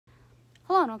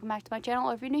Hello and welcome back to my channel.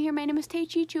 If you're new here, my name is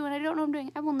Taechichu and I don't know what I'm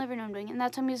doing. I will never know what I'm doing, and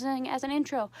that's what I'm using as an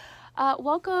intro.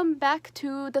 Welcome back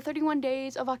to the 31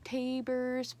 days of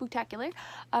October Spooktacular.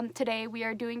 Today we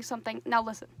are doing something. Now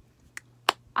listen,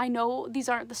 I know these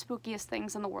aren't the spookiest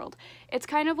things in the world. It's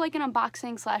kind of like an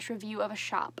unboxing slash review of a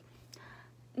shop.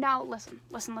 Now listen.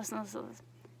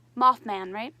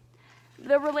 Mothman, right?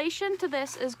 The relation to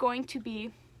this is going to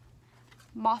be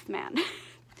Mothman.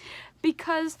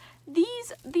 Because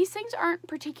these things aren't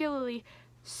particularly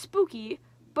spooky,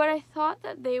 but I thought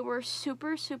that they were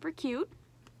super cute,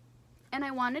 and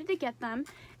I wanted to get them,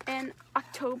 and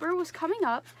October was coming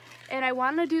up, and I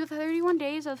wanted to do the 31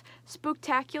 days of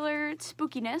spooktacular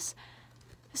spookiness.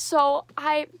 So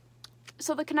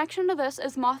the connection to this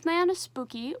is Mothman is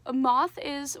spooky, a moth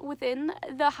is within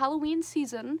the Halloween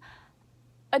season,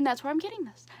 and that's where I'm getting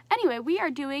this. Anyway, we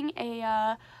are doing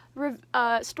a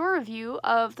store review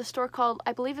of the store called,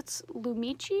 I believe it's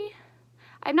Lumichee.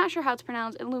 I'm not sure how it's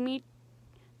pronounced. Lumichee.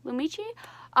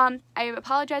 I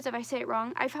apologize if I say it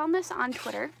wrong. I found this on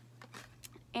Twitter,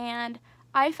 and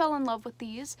I fell in love with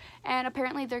these. And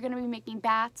apparently they're going to be making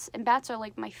bats, and bats are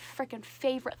like my freaking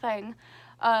favorite thing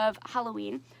of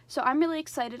Halloween. So I'm really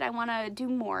excited. I want to do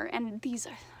more, and these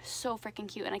are so freaking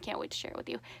cute, and I can't wait to share it with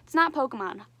you. It's not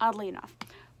Pokemon, oddly enough,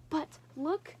 but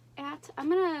look at, I'm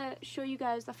gonna show you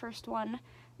guys the first one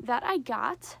that I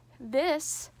got.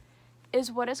 This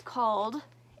is what is called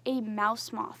a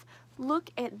MouseMoth.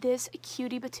 Look at this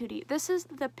cutie patootie. This is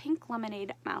the pink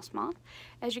lemonade MouseMoth.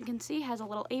 As you can see, it has a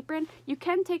little apron. You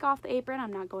can take off the apron,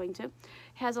 I'm not going to. It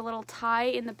has a little tie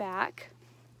in the back.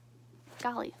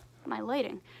 Golly, my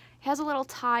lighting. It has a little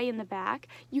tie in the back.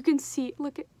 You can see,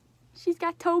 look at, she's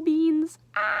got toe beans.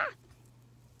 Ah!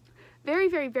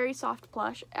 Very soft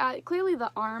plush. Clearly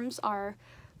the arms are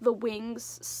the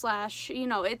wings slash, you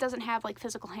know, it doesn't have like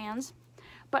physical hands.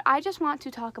 But I just want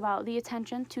to talk about the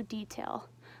attention to detail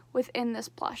within this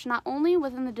plush. Not only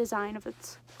within the design of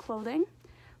its clothing,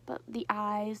 but the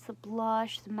eyes, the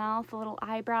blush, the mouth, the little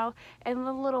eyebrow, and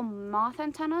the little moth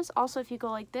antennas. Also, if you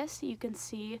go like this, you can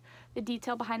see the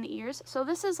detail behind the ears. So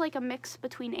this is like a mix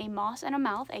between a moth and a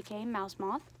mouth, aka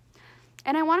MouseMoth.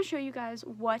 And I want to show you guys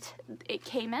what it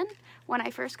came in when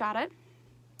I first got it.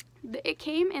 It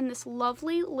came in this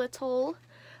lovely little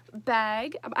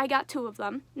bag. I got two of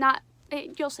them.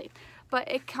 You'll see.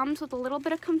 But it comes with a little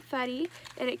bit of confetti,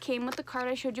 and it came with the card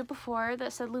I showed you before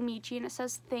that said Lumichee, and it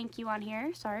says thank you on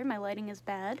here. Sorry, my lighting is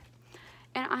bad.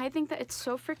 And I think that it's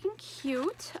so freaking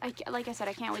cute. Like I said,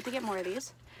 I can't wait to get more of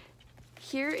these.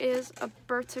 Here is a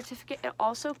birth certificate it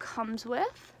also comes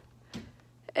with.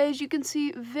 As you can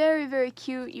see, very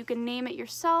cute. You can name it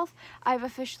yourself. I've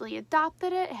officially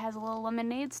adopted it. It has a little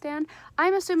lemonade stand.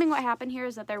 I'm assuming what happened here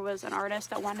is that there was an artist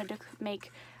that wanted to make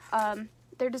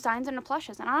their designs into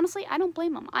plushes. And honestly, I don't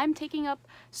blame them. I'm taking up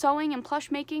sewing and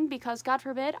plush making because, God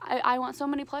forbid, I want so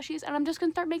many plushies, and I'm just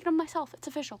going to start making them myself. It's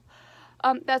official.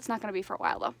 That's not going to be for a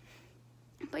while, though.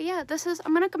 But yeah,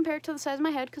 I'm going to compare it to the size of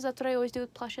my head because that's what I always do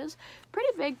with plushes. Pretty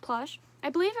big plush. I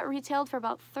believe it retailed for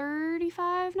about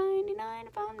 $35.99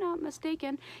 if I'm not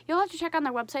mistaken. You'll have to check on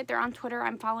their website. They're on Twitter.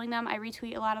 I'm following them. I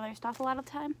retweet a lot of their stuff a lot of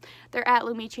the time. They're at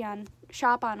Lumichee on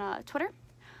shop on Twitter.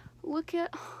 Look at,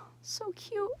 oh, so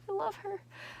cute. I love her.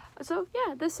 So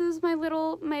yeah, this is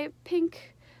my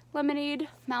pink lemonade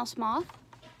MouseMoth.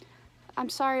 I'm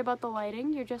sorry about the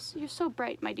lighting. You're so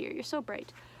bright, my dear. You're so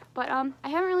bright. But I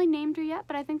haven't really named her yet,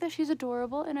 but I think that she's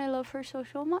adorable and I love her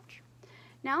so much.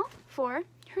 Now for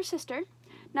her sister.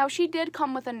 Now she did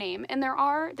come with a name, and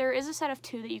there is a set of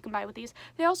 2 that you can buy with these.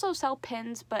 They also sell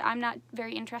pins, but I'm not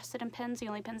very interested in pins. The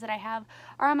only pins that I have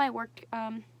are on my work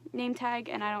name tag,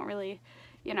 and I don't really,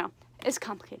 you know, it's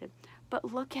complicated.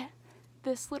 But look at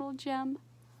this little gem.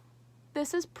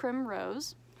 This is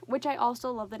Primrose, which I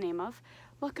also love the name of.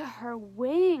 Look at her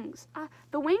wings.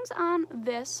 The wings on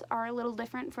this are a little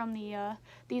different from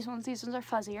these ones. These ones are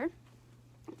fuzzier.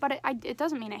 But it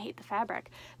doesn't mean I hate the fabric.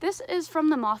 This is from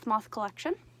the MothMoth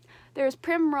collection. There's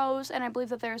Primrose, and I believe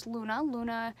that there's Luna.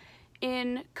 Luna,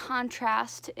 in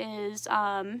contrast, is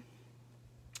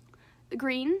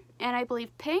green, and I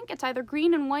believe pink. It's either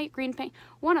green and white, green, pink,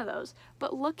 one of those.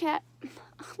 But look at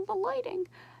the lighting.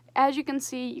 As you can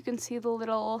see the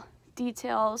little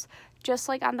details, just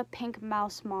like on the pink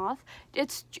MouseMoth.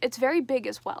 It's very big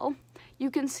as well. You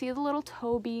can see the little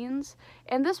toe beans,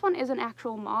 and this one is an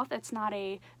actual moth. It's not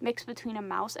a mix between a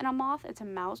mouse and a moth. It's a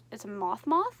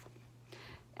MothMoth,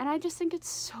 and I just think it's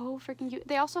so freaking cute.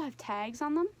 They also have tags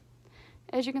on them.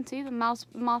 As you can see, the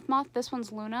MouseMoth, this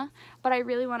one's Luna, but I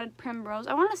really wanted Primrose.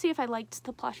 I wanted to see if I liked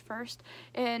the plush first,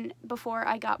 and before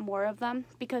I got more of them,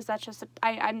 because that's just,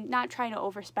 I'm not trying to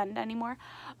overspend anymore.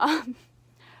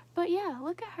 But yeah,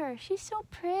 look at her. She's so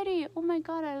pretty. Oh my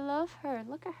god, I love her.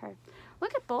 Look at her.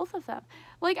 Look at both of them.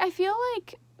 Like, I feel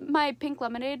like my pink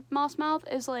lemonade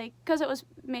MouseMoth is like, because it was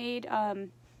made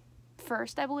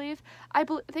first, I believe.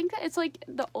 Think that it's like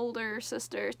the older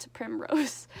sister to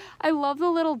Primrose. I love the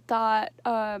little dot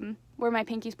where my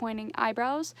pinky's pointing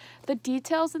eyebrows. The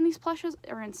details in these plushes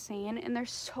are insane, and they're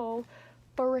so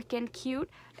freaking cute.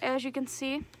 As you can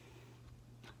see,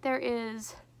 there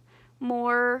is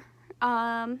more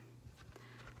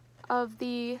of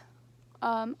the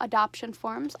adoption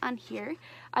forms on here.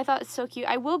 I thought it's so cute.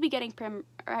 I will be getting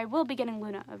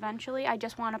Luna eventually. I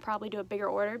just want to probably do a bigger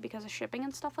order because of shipping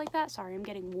and stuff like that. Sorry, I'm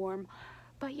getting warm.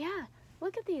 But yeah,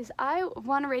 look at these. I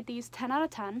want to rate these 10 out of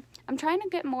 10. I'm trying to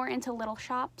get more into little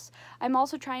shops. I'm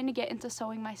also trying to get into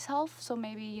sewing myself, so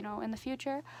maybe, you know, in the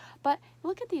future. But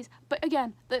look at these. But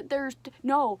again, they're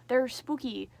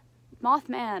spooky.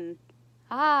 Mothman.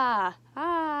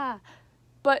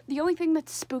 But the only thing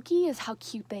that's spooky is how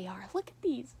cute they are. Look at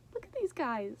these. Look at these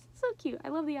guys. So cute. I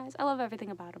love the eyes. I love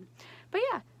everything about them. But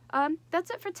yeah,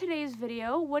 that's it for today's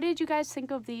video. What did you guys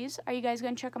think of these? Are you guys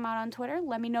going to check them out on Twitter?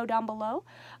 Let me know down below.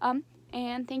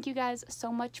 And thank you guys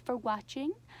so much for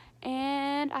watching.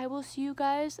 And I will see you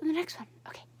guys in the next one.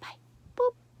 Okay, bye.